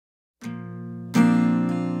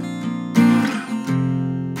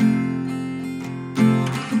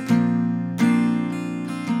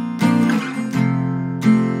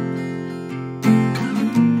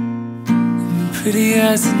pretty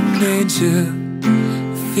as an angel,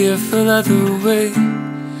 fearful of the way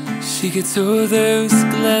she gets all those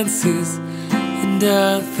glances and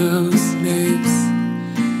all those names.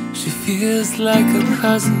 She feels like a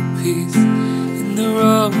puzzle piece in the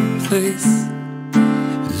wrong place.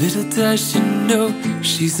 Little does she know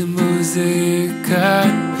she's a mosaic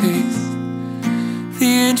on pace. The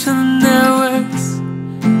angel now works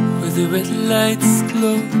where the red lights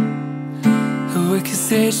glow. Her work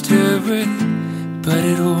has aged her in, but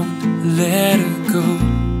it won't let her go.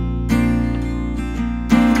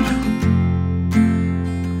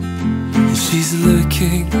 And she's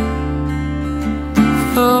looking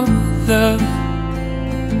for love,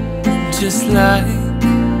 just like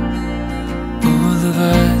all of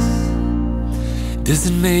us.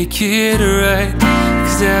 Doesn't make it right,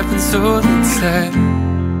 'cause it happens all the time.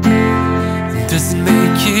 It doesn't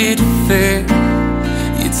make it fair,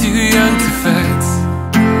 you're too young to fight.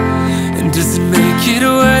 And doesn't make it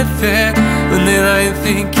worth it when they lie and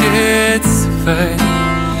think it's fine.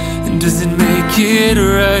 And doesn't make it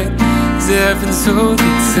right, 'cause it happens all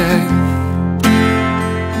the time.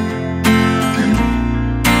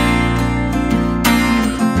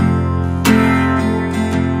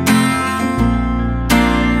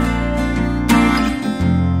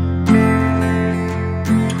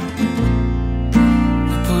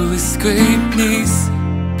 Scraped knees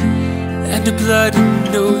and a bloody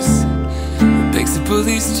nose, begs the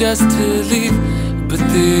bullies just to leave, but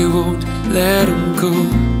they won't let him go.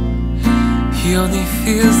 He only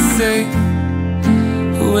feels safe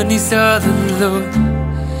when he's all alone.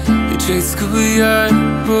 They trade schoolyard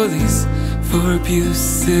bullies for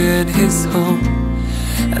abuse in his home,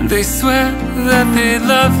 and they swear that they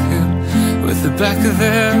love him with the back of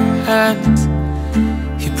their hand.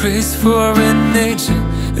 He prays for an angel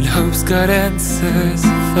and hopes God answers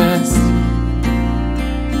fast.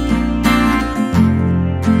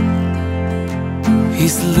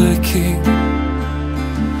 He's looking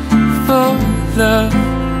for love,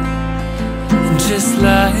 just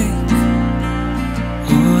like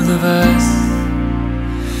all of us.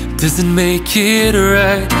 Doesn't make it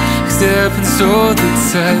right, 'cause it happens all the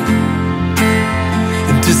time.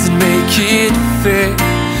 It doesn't make it fair,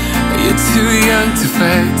 you're too young to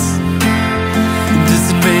fight. It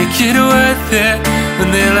doesn't make it worth it when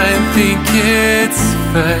they lie and think it's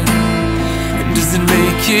fine. It doesn't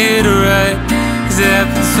make it right, 'cause it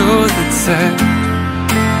happens all the time.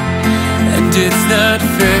 And it's not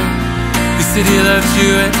fair, he said he loved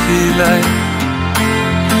you and he lied.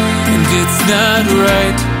 And it's not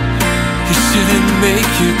right, he shouldn't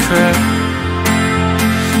make you cry.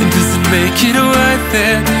 It doesn't make it worth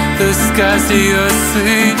it, those scars are your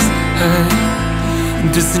sleeves high.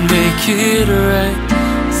 It doesn't make it right,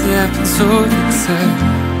 'cause it happens all the time.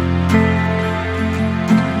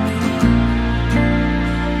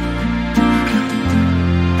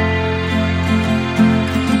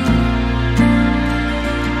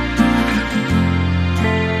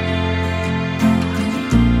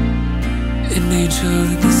 An angel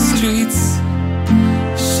in the streets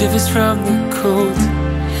shivers from the cold,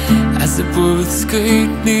 as a boy with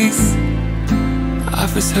scraped knees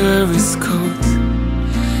offers her his coat.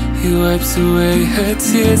 He wipes away her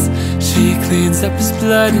tears, she cleans up his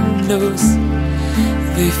blood and knows.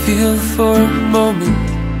 They feel for a moment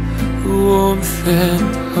warmth and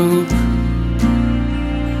hope.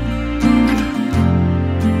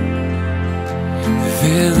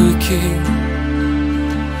 They're looking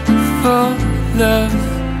for love,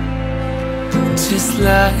 just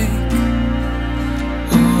like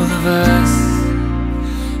all of us.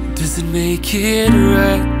 Doesn't make it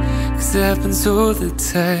right, 'cause it happens all the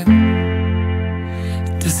time.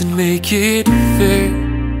 It doesn't make it fair,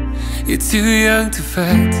 you're too young to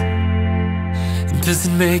fight. It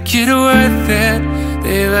doesn't make it worth it,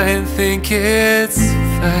 they lie and think it's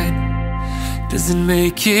fine. Doesn't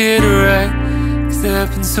make it right, 'cause it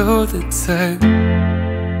happens all the time.